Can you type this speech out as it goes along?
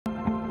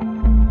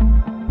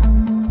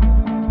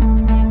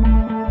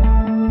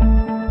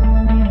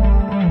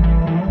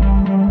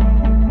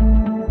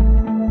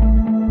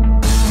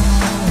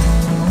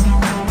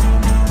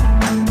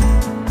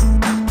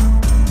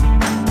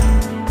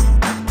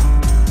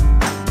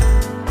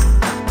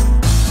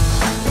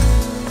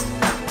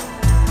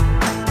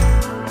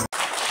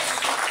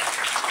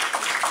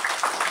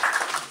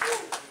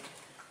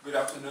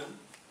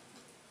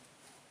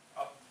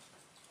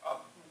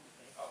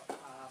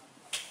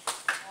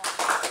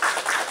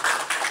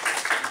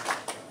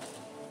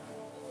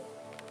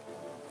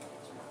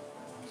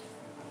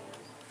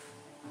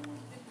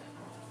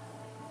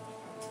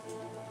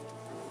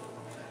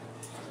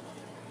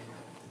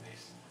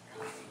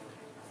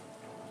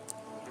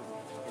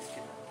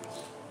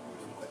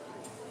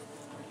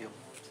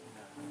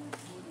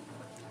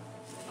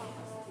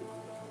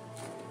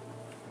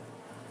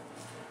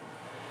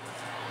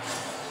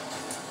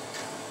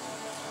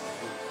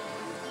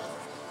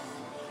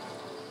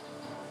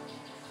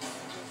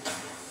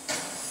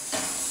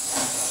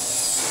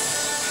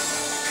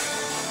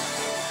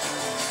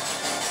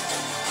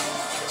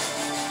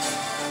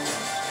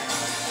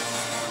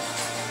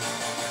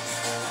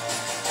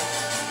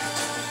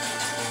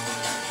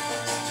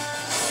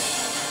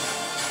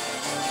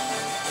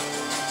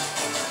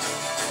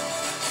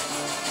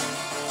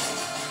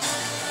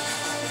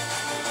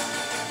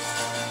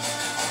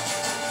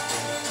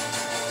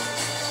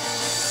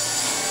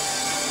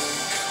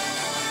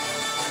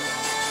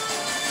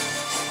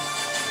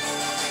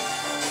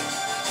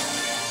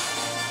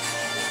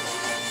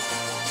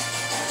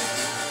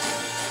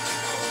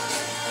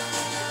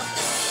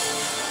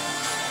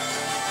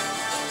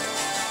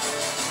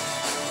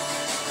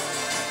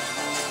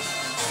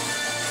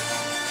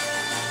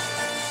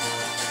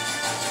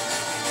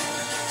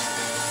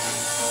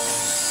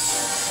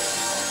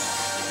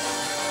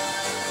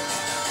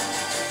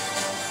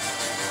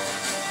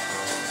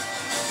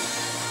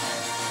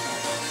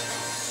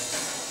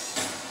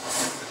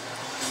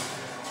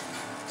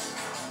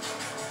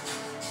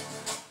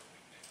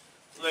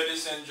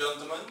Ladies and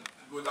gentlemen,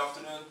 good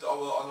afternoon to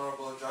our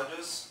honorable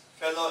judges,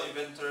 fellow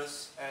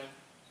inventors and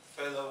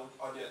fellow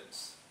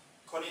audience.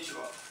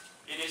 Konnichiwa.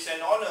 It is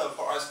an honor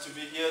for us to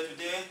be here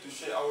today to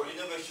share our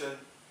innovation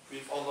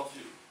with all of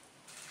you.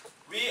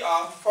 We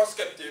are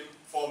Forcescap team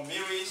for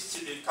Miri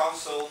City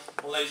Council,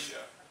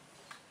 Malaysia.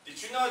 Did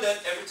you know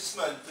that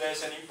advertisement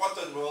plays an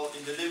important role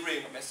in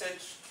delivering a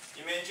message?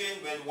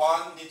 Imagine when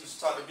one needs to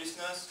start a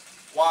business,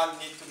 one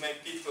needs to make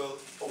people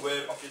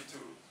aware of it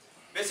too.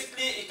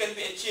 Basically, it can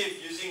be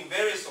achieved using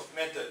various of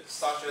methods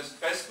such as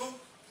Facebook,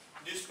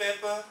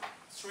 newspaper,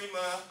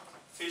 streamer,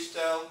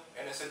 freestyle,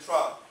 and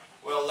etc.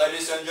 Well,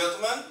 ladies and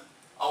gentlemen,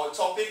 our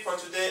topic for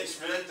today is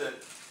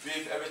related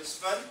with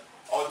advertisement,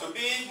 or to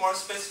be more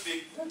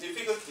specific, the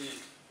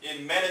difficulty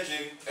in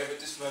managing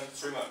advertisement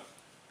streamer.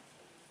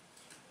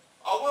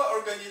 Our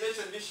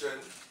organization vision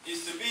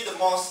is to be the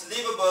most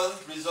livable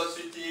resort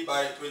city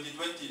by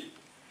 2020.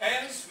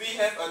 Hence, we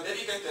have a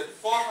dedicated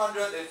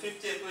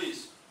 450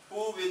 employees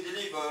who will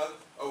deliver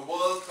a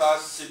world-class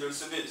civil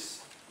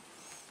service.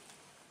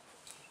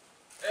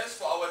 As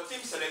for our team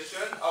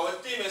selection, our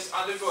team has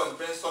undergone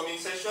brainstorming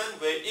session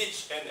where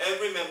each and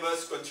every member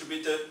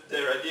contributed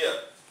their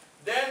idea.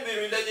 Then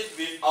we related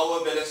with our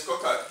balance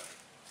scorecard.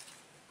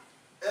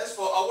 As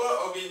for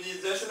our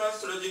organizational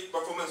strategic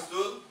performance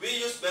tool, we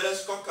use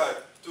balance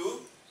scorecard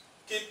to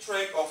keep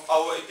track of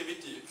our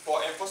activity.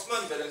 For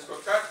enforcement balance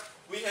scorecard,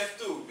 we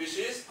have two, which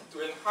is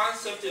to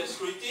enhance safety and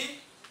security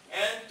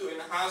and to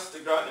enhance the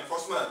ground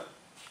enforcement.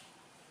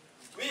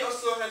 We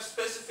also have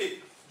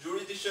specific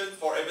jurisdiction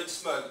for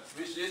advertisement,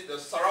 which is the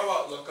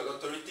Sarawak Local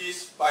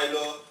Authorities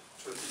Bylaw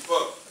 24.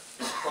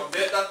 From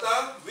that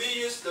data, we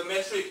use the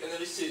metric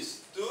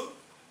analysis to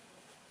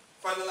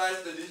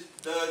finalize the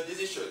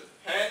decision.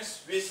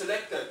 Hence, we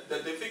selected the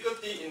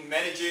difficulty in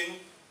managing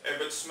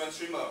advertisement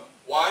streamer.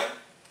 Why?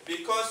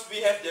 Because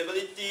we have the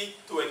ability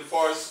to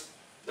enforce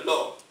the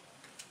law.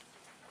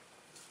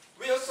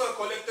 We also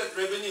collected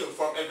revenue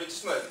from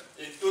advertisement.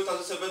 In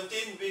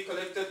 2017, we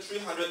collected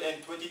 322,000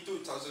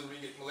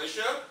 ringgit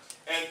Malaysia,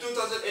 and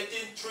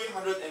 2018,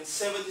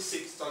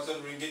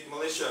 376,000 ringgit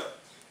Malaysia.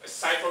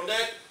 Aside from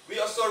that, we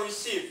also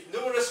received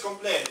numerous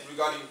complaints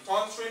regarding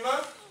torn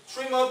streamer,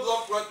 streamer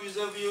block road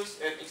user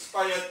views, and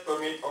expired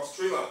permit of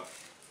streamer.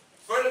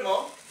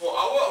 Furthermore, for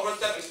our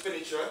overtime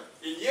expenditure,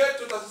 in year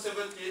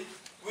 2017,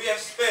 we have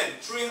spent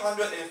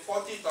 340,000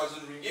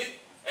 ringgit,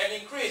 and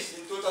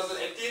increased in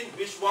 2018,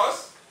 which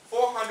was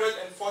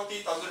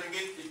 440,000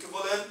 ringgit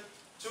equivalent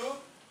to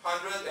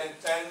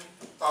 110,000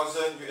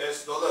 US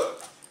dollar.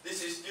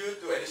 This is due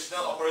to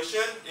additional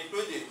operation,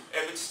 including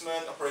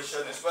advertisement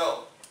operation as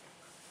well.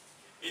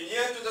 In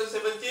year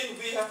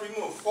 2017, we have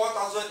removed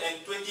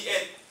 4,028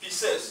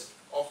 pieces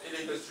of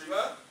illegal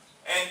streamer,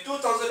 and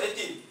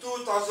 2018,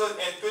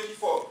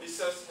 2,024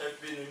 pieces have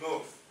been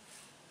removed.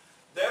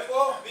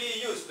 Therefore,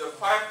 we use the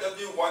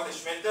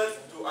 5W1H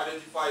method to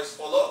identify as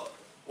follows.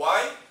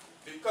 Why?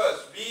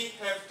 Because we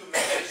have to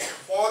manage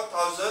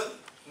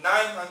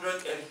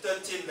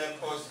 4,913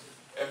 lampposts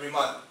every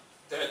month.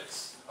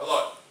 That's a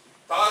lot.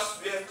 Thus,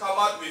 we have come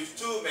up with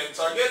two main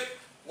targets.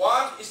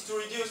 One is to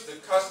reduce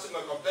the customer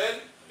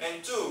complaint,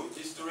 and two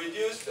is to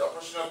reduce the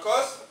operational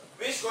cost,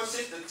 which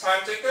consists the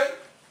time taken,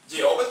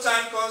 the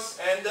overtime cost,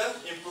 and the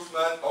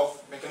improvement of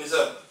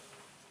mechanism.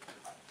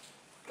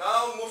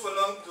 Now, move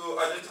along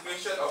to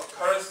identification of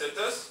current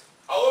status.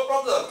 Our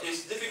problem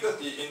is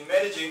difficulty in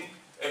managing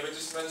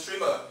advertisement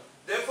streamer.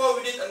 Therefore,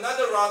 we did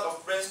another round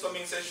of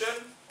brainstorming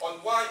session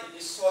on why it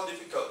is so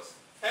difficult.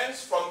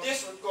 Hence, from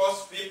this root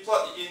cause, we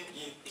plot it in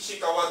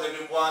Icqcc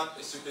diagram 1,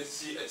 as you can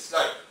see at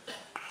slide.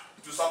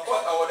 To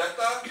support our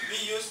data,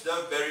 we use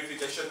the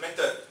verification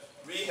method.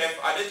 We have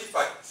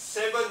identified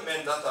 7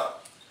 main data.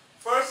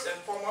 First and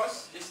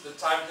foremost is the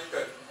time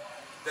taken.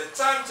 The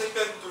time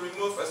taken to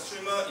remove a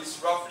streamer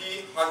is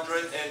roughly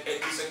 180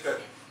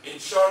 seconds. In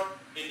short,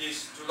 it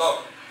is too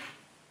long.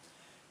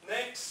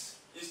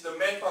 Next is the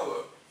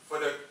manpower. For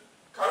the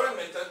current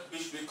method,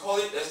 which we call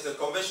it as the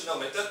conventional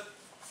method,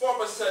 4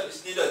 person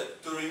is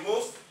needed to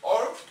remove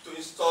or to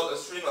install a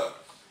streamer.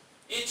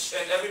 Each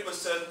and every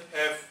person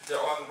have their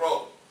own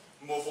role.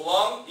 Move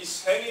along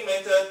is hanging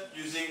method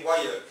using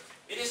wire.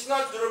 It is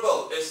not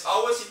durable as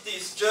our city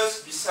is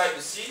just beside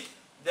the sea.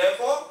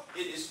 Therefore,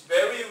 it is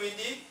very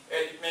windy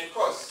and it may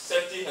cause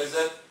safety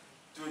hazard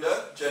to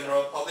the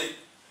general public.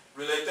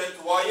 Related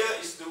to wire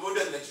is the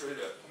wooden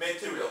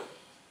material.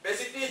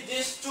 Basically,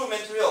 these two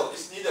materials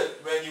is needed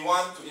when you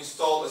want to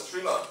install a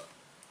streamer.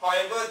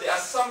 However, there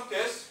are some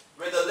cases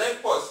where the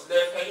lamppost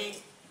left hanging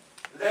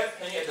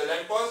at the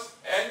lamppost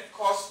and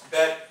cause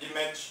bad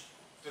image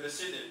to the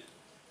city.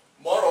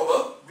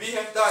 Moreover, we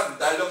have done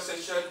dialogue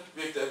session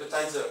with the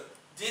advertiser.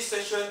 This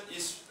session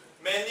is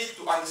mainly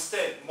to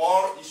understand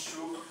more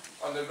issue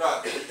on the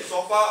ground.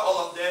 So far,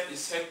 all of them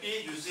is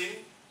happy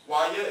using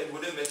wire and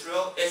wooden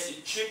material as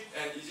it's cheap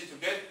and easy to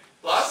get.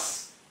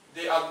 Plus,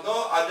 there are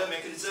no other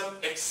mechanism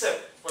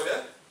except for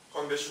the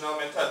conventional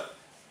method.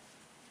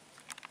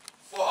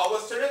 For our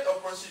standard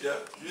of procedure,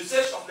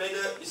 usage of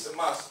ladder is a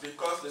must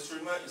because the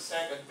streamer is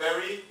hung at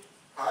very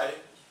high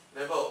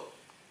level.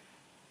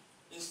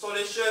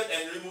 installation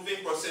and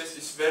removing process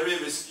is very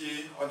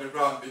risky on the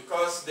ground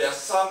because there are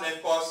some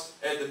lampposts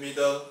at the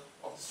middle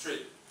of the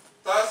street.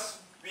 Thus,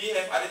 we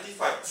have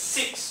identified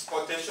 6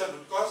 potential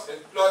root causes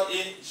and plot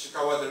in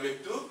Icqcc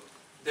Derived 2.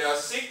 There are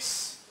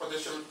 6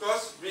 potential root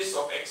causes: risk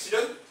of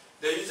accident,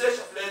 the usage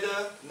of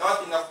ladder,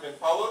 not enough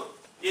manpower,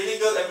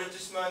 illegal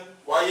advertisement,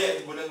 wire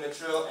and wooden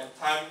material, and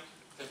time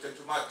taken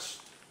too much.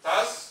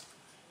 Thus,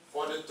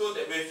 for the tool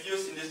that we've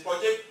used in this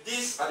project,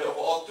 these are the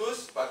overall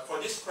tools, but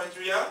for this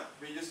criteria,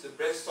 we use the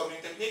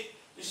brainstorming technique,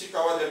 Icqcc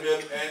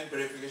Derived, and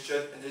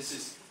verification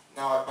analysis.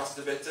 Now I pass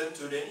the baton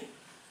to Denny.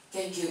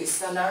 Thank you,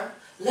 Iskandar.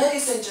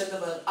 Ladies and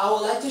gentlemen, I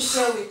would like to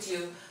share with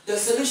you the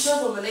solution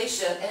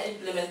formulation and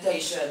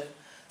implementation.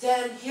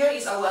 Then here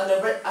is our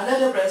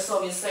another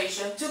brainstorming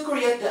station to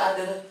create the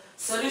other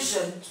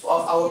solution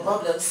of our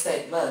problem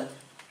statement.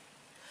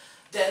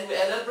 Then we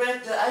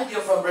elaborate the idea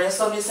from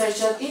brainstorming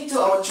session into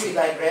our tree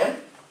diagram.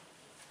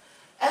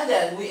 And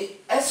then we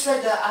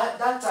extract the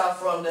data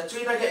from the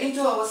tree diagram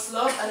into our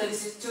slot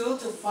analysis tool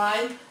to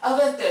find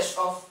advantage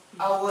of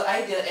our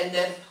idea, and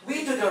then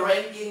we do the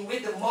ranking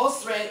with the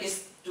most rank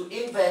is to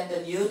invent the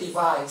new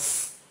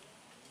device.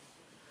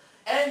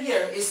 And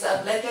here is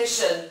the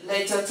application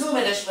letter to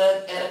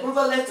management and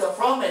approval letter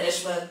from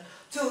management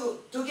to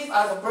give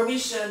us a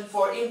permission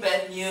for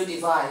invent new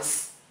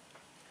device.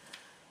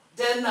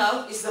 Then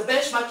now is the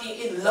benchmarking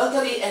in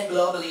locally and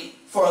globally.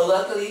 For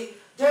locally,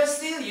 they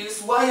still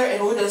use wire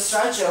and wooden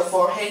structure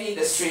for hanging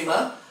the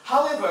streamer.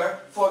 However,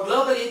 for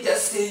globally, they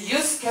still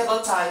use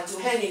cable tie to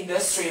hanging the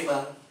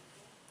streamer.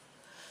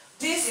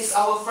 This is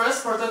our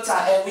first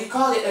prototype and we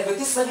call it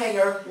advertisement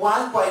hanger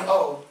 1.0.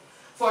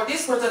 For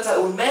this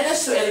prototype, we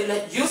managed to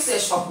eliminate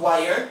usage of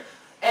wire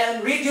and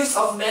reduce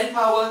of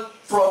manpower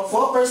from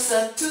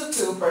 4% to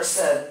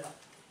 2%.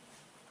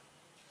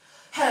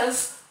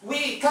 Hence,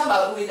 we come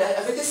up with the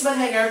advertisement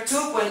hanger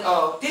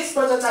 2.0. This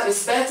prototype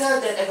is better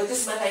than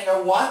advertisement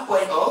hanger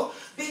 1.0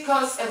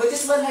 because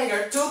advertisement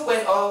hanger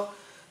 2.0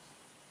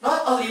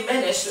 not only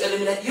managed to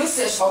eliminate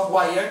usage of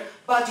wire,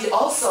 but it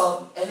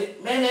also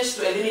managed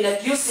to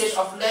eliminate usage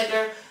of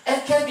ladder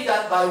and can be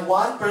done by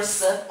 1%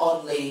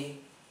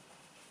 only.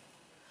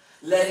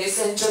 Ladies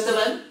and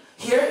gentlemen,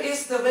 here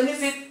is the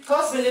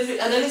cost-benefit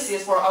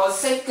analysis for our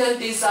second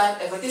design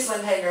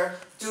advertisement hanger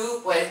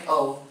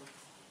 2.0.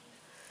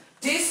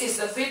 This is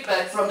the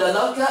feedback from the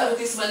local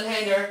advertisement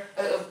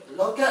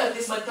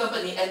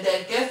company, and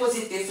they gave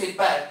positive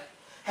feedback.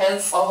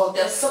 Hence, all of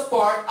them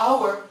support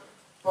our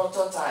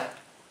prototype.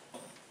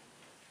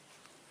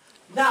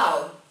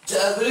 Now, the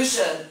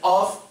evolution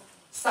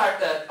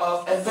started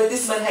of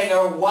advertisement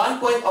hanger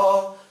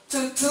 1.0 to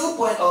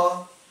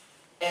 2.0,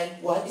 and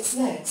what is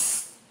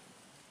next?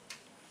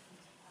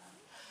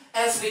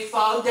 As we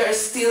found there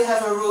still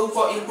have a room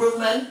for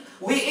improvement,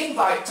 we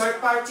invite third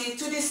party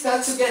to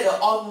discuss together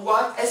on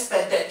what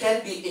aspect that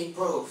can be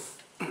improved.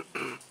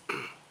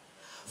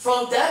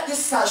 From that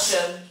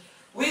discussion,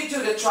 we do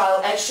the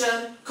trial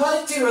action,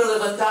 collecting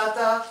relevant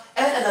data,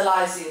 and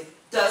analyze it.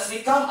 Thus,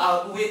 we come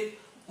out with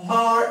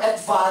more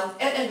advanced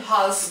and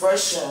enhanced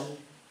version.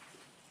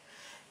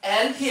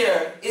 And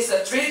here is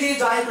a 3D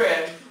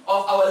diagram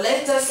of our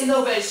latest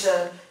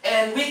innovation,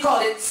 and we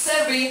call it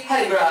Savvy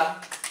Hanger.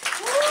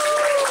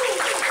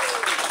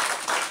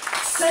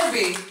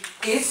 Savvy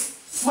is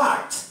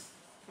smart.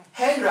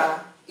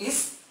 Hanger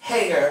is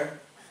hanger.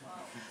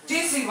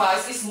 This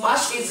device is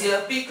much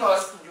easier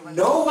because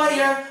no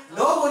wire,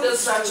 no wooden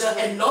structure,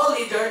 and no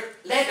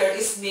ladder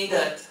is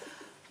needed.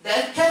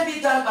 That can be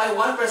done by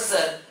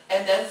 1%,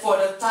 and then for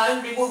the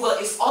time removal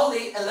is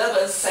only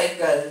 11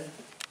 seconds.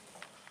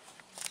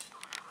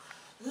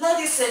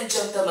 Ladies and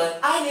gentlemen,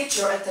 I need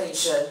your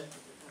attention.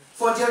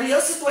 For the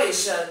real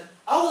situation,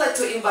 I would like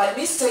to invite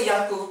Mr.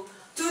 Yaku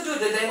to do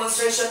the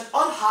demonstration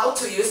on how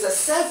to use the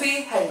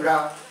Savvy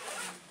Hanger.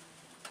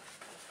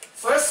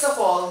 First of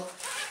all,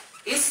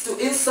 is to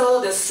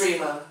install the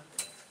streamer.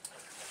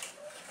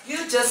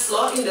 You just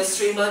slot in the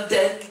streamer,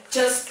 then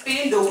just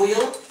spin the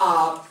wheel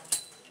up.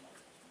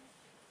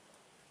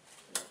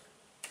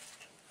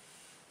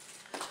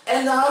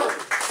 And now,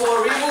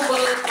 for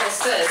removal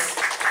process,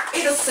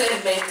 it's the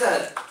same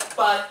method,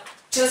 but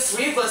just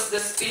reverse the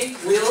spin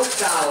wheel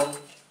down.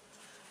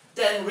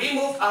 Then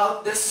remove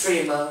out the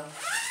streamer.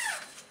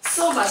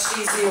 So much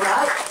easy,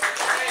 right?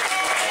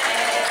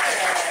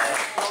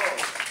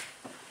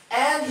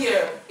 And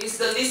here is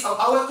the list of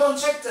our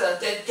contractors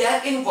that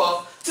get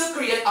involved to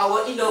create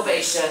our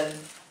innovation.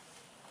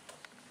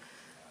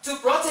 To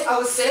protect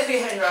our Savvy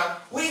Hanger,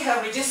 we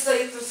have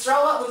registered it to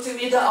Sarawak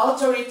Multimedia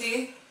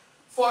Authority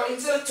for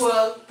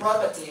intellectual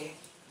property.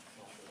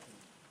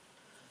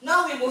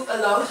 Now we move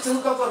along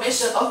to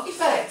confirmation of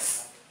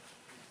effects.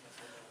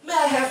 May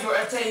I have your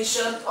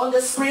attention on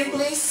the screen,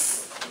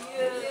 please?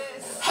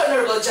 Yes.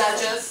 Honorable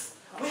judges,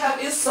 we have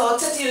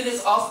installed 30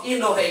 units of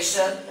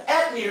innovation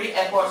at Miri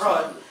Airport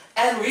Road,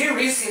 and we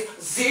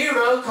received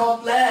 0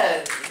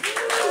 complaints.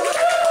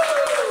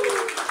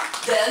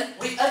 Then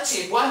we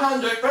achieved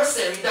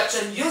 100%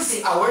 reduction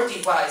using our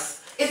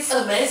device. It's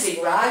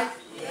amazing, right?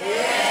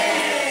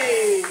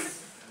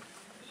 Yes.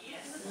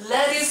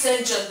 Ladies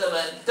Ladies and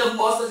gentlemen, the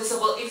most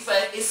noticeable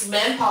effect is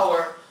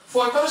manpower.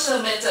 For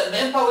conventional method,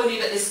 manpower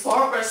needed is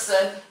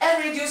 4%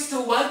 and reduced to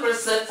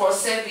 1% for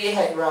Sevi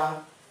Hegra.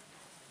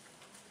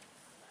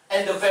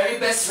 And the very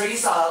best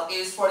result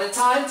is for the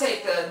time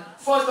taken.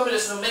 For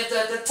conventional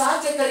method, the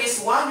time taken is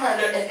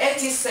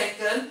 180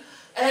 seconds,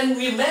 and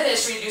we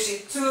managed to reduce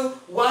it to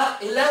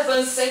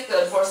 11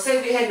 seconds for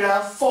Sevi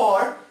Hegra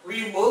for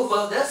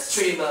removal the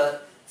streamer.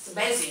 It's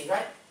amazing,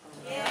 right?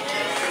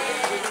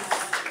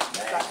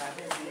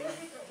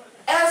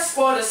 As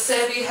for the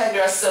Sevi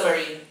Hegra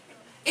summary,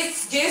 it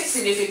gives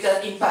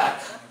significant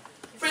impact.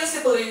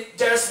 Principally,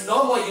 there's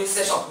no more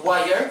usage of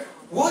wire,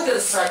 wooden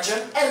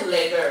structure, and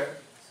leather.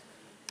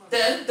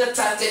 Then the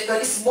time taken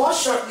is more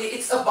shortly,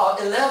 it's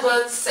about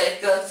 11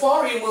 seconds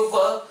for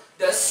removal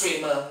the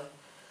streamer.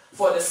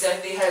 For the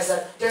safety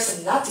hazard,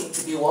 there's nothing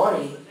to be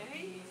worried.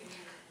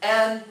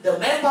 And the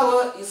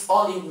manpower is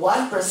only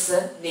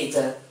 1%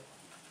 needed.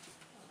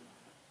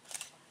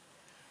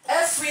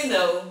 As we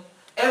know,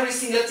 every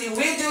single thing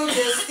we do,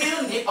 there's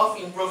still need of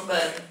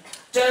improvement.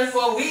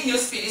 Therefore, we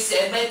use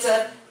PDCA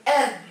method,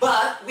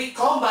 but we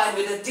combine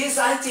with the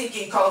design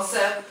thinking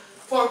concept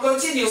for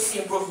continuous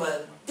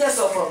improvement. That's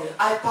all from me.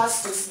 I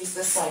pass to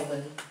Mr.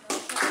 Simon.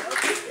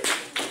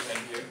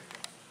 Thank you.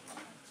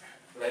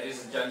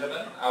 Ladies and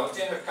gentlemen, our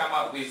team have come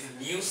up with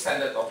new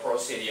standard of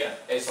procedure,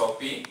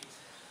 SOP.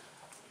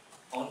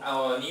 On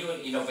our new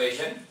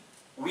innovation,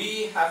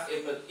 we have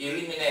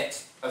eliminated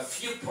a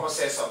few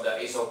processes of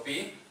the SOP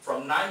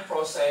from 9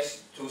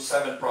 processes to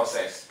 7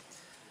 processes.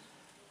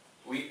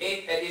 We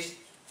add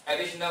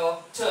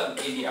additional term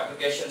in the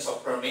applications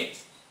of permit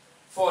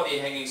for the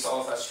hangings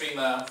of a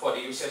streamer for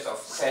the usage of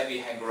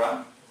Sevi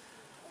Hegra.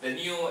 The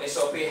new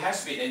SOP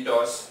has been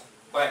endorsed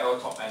by our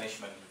top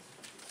management.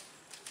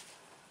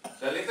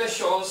 The letter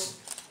shows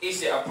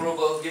is the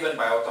approval given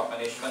by our top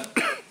management.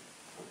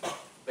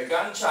 The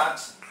Gantt chart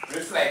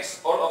reflects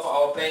all of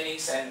our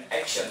plannings and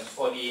actions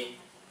for the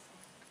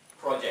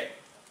project.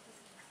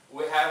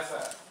 We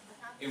have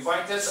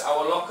invited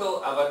our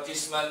local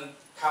advertisement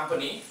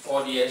company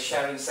for the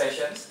sharing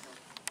sessions,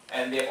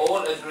 and they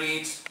all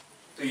agreed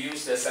to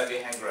use the Sevi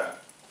Hegra.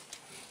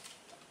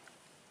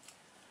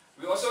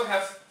 We also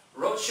have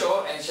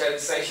roadshow and sharing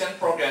session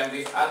program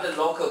with other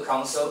local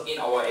council in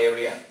our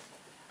area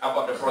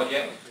about the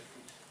project.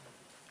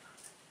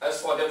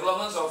 As for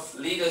developments of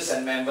leaders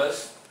and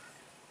members,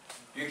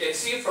 you can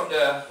see from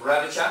the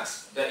radar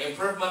charts, the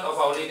improvement of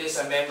our leaders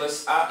and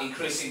members are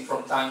increasing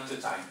from time to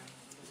time.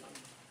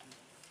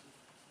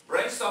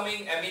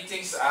 Brainstorming and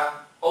meetings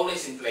are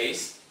always in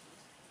place.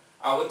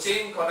 Our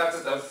team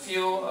conducted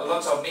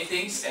lots of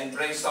meetings and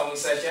brainstorming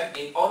sessions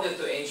in order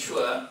to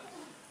ensure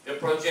the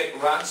project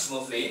runs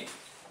smoothly.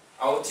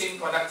 Our team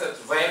conducted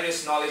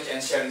various knowledge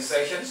and sharing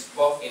sessions,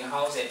 both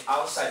in-house and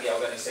outside the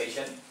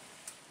organization.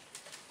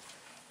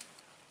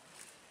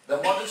 The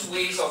modern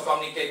ways of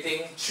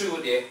communicating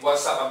through the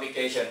WhatsApp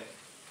application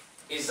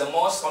is the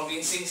most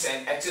convincing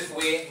and active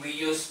way we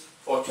use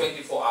for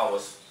 24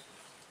 hours.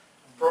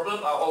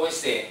 Problems are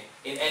always there.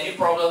 In any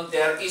problem,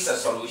 there is a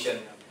solution.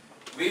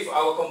 With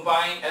our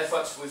combined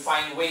efforts, we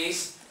find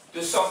ways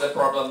to solve the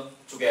problem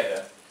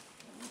together.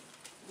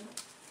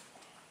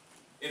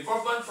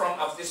 Involvement from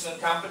advertisement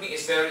company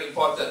is very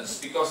important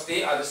because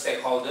they are the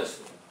stakeholders.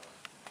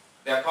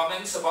 Their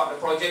comments about the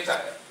project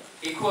are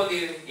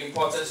equally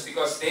important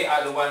because they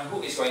are the one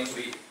who is going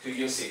to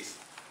use it.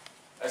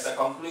 As a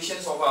conclusion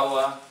of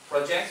our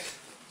project,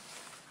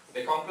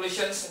 the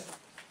conclusions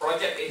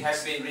project it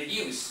has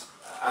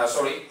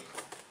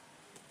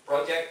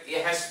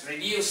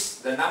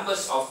reduced the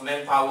numbers of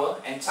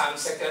manpower and time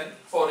second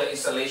for the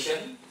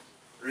installation,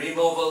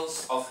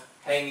 removals of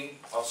hanging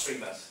of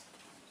streamers.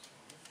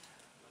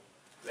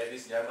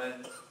 Ladies and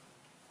gentlemen,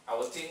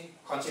 our team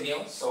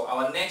continues. So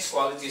our next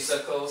quality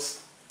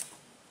circles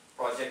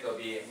project will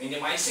be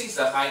minimizing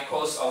the high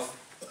cost of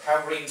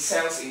covering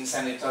cells in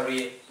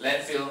sanitary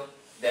landfill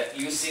that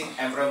using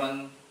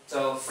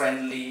environmental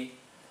friendly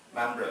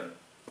membrane.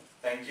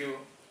 Thank you.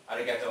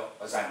 Arigato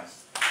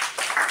gozaimasu.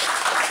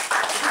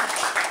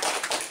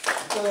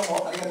 どう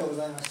もありがとうご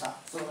ざいました。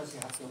素晴らしい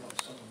発表だっ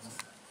たと思います。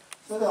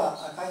それで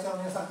は会社の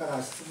皆さんか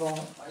ら質問あり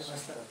ま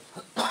したら、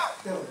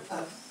ではお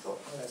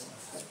願いしま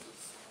す。はい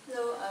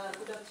Hello,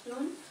 good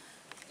afternoon.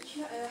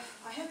 Here,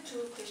 I have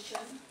 2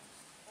 questions.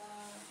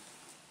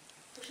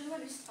 Question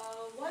 1 is,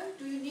 why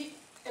do you need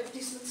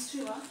advertisement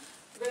streamer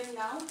when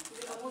now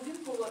we are moving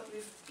forward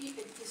with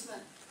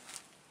e-advertisement?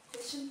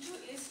 Question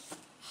 2 is,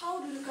 how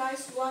do you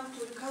guys want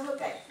to recover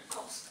back the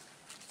cost?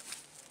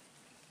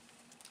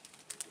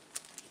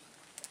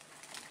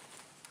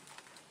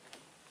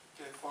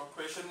 Okay, for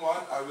question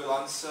 1, I will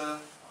answer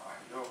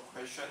your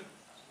question.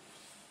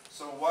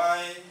 So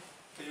why,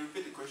 can you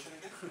repeat the question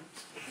again?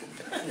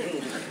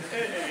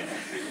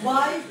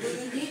 Why do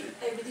you need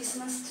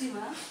advertisement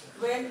streamer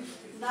when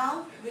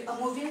now we are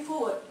moving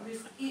forward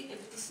with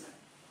e-advertisement?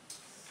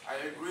 I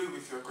agree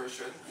with your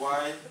question,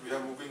 why we are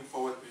moving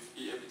forward with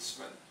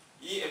e-advertisement.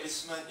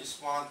 E-advertisement is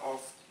one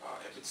of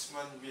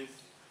advertisement with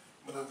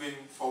moving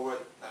forward,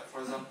 like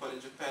for example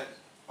in Japan.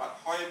 But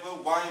however,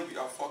 However, why we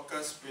are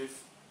focused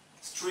with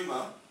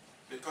streamer,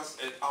 because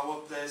at our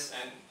place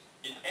and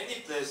in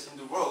any place in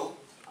the world,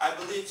 I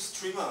believe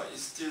streamer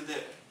is still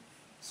there.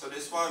 So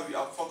that's why we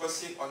are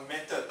focusing on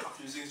method of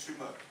using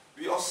streamer.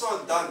 We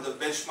also done the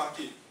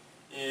benchmarking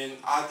in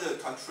other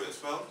countries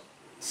as well.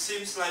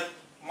 Seems like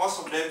most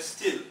of them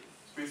still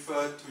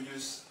prefer to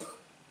use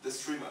the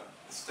streamer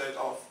instead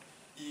of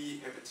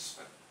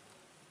e-advertisement.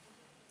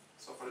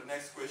 So for the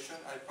next question,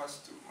 I pass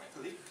to my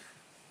colleague.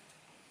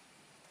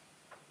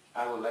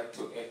 I would like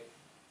to add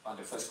on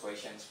the first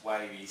questions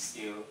why we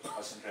still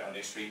concentrate on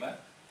the streamer,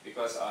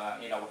 because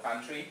in our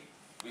country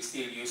we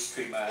still use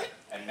streamer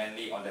and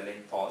mainly on the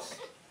lane post.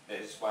 That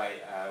is why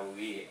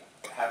we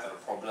have a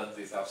problem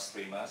with our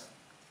streamers,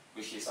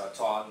 which is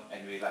torn,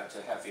 and we like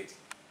to have it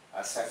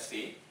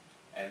safety.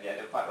 And the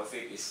other part of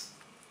it is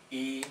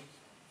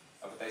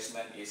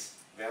e-advertisement is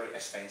very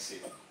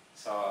expensive.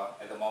 So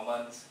at the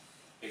moment,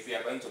 if we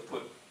are going to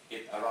put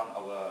it around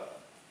our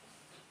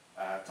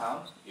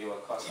town, it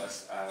will cost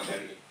us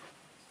very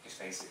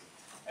expensive.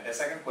 And the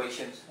second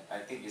question, I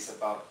think, is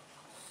about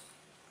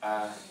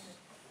how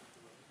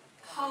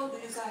do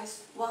you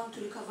guys want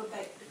to recover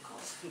back the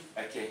cost?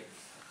 okay,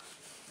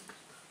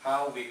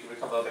 how we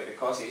recover back the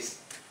cost is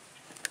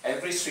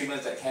every streamer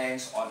that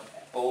hangs on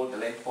all the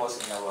lamp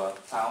posts in our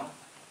town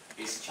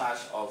is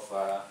charged of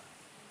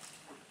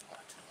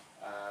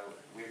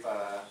with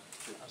a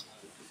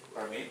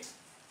permit.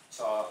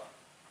 So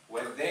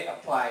when they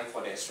apply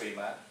for their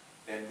streamer,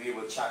 then we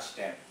will charge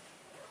them.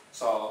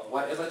 So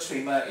whatever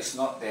streamer is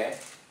not there,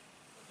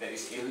 that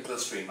is illegal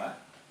streamer,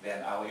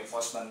 then our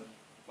enforcement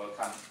will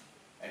come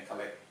and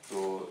collect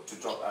to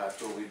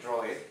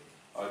withdraw it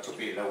or to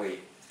put it away.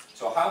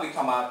 So how we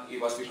come out, it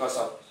was because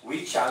of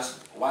we charge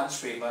one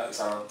streamer is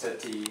around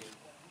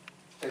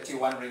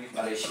 31 ringgit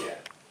Malaysia.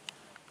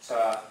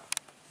 So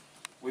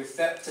with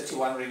that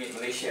 31 ringgit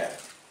Malaysia,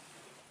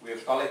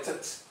 we've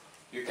collected,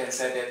 you can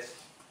say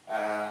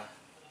that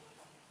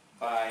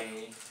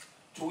by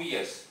 2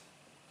 years,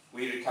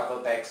 we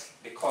recover back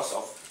the cost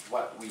of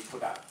what we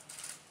put up.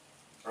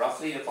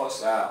 Roughly, the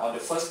cost on the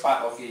first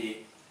part of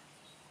the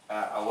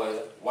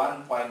our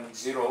 1.0,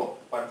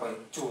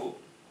 1.2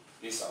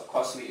 is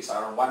costly is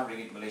around 1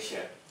 ringgit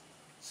Malaysia.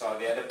 So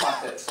the other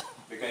part that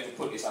we're going to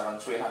put is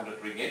around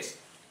 300 ringgit.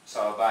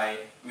 So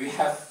we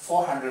have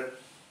 400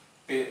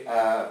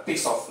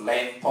 piece of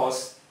land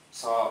post.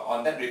 So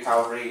on that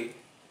recovery,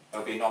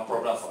 there will be no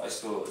problem for us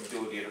to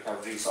do the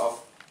recoveries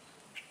of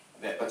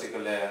that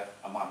particular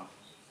amount.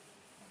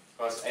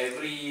 Because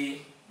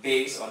every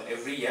days on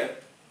every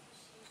year,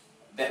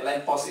 that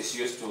land post is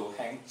used to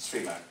hang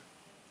streamer.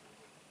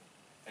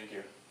 Thank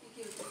you. Thank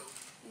you.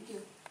 Thank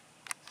you.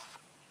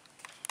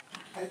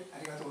 はい、あ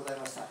りがとうござい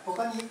ました。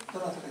他にど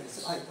なたかで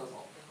す。はい、どう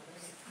ぞ。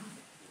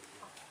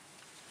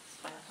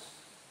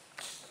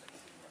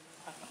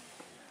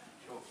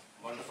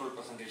Wonderful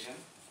presentation.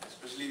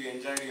 Especially we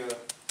enjoyed your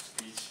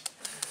speech.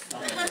 I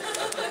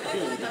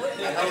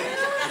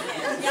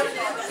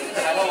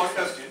have one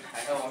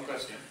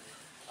question.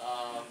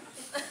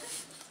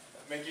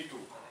 Make it two.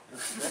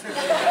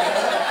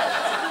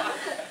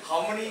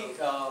 How many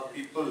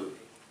people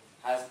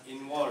has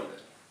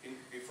involved in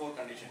before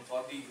condition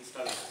for the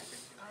installation?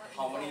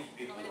 How many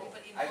people?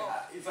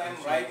 If I am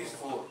right, is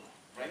 4,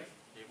 right?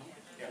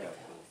 Yeah.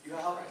 You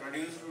have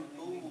reduced to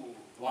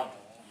 1.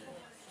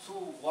 So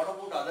what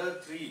about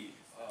other 3?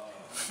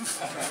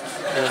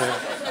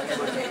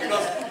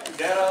 Because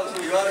there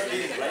also your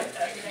team, right?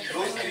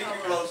 Those 3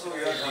 people also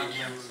your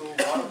team. So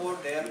what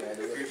about their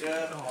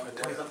future? What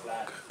is the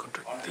plan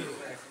on the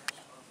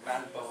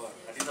manpower?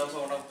 That is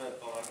also one of the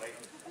power, right?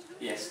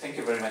 Yes, thank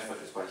you very much for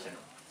this question.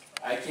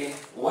 Okay,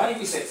 why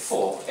we said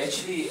 4?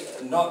 Actually,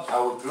 not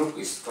our group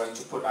is going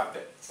to put up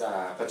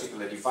that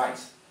particular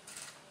device.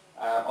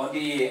 On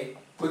the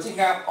putting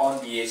up on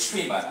the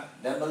streamer,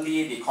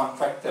 normally the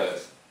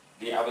contractors,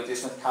 the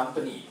advertisement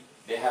company,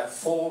 they have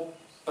 4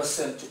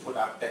 person to put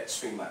up that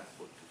streamer.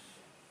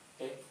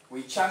 Okay,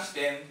 we charge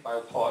them by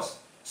post,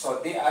 so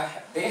they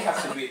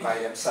have to do it by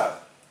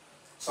themselves.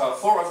 So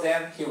 4 of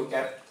them, he will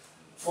get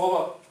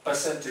 4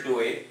 person to do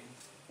it.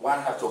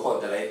 1 have to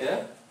hold the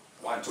ladder,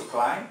 1 to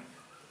climb,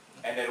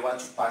 and then 1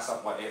 to pass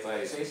up whatever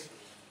it is.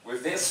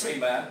 With this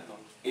streamer,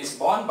 it's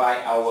borne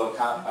by our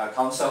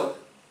council,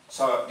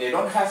 so they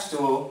don't have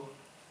to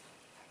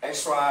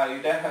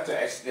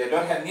they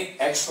don't need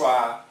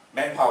extra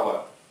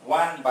manpower.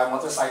 1 by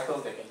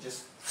motorcycle, they can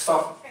just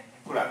stop,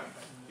 pull up.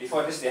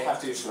 Before this, they have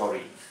to use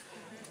lorry.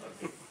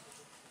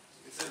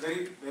 It's a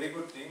very, very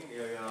good thing.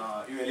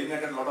 You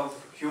eliminated a lot of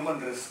human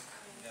risk.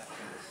 Yeah.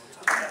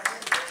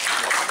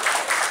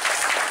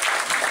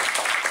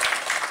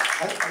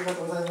 はい、ありが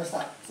とうございまし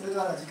た。それで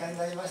は時間に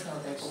なりました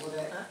ので、ここ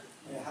で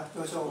発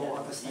表書をお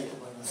渡ししたいと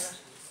思います。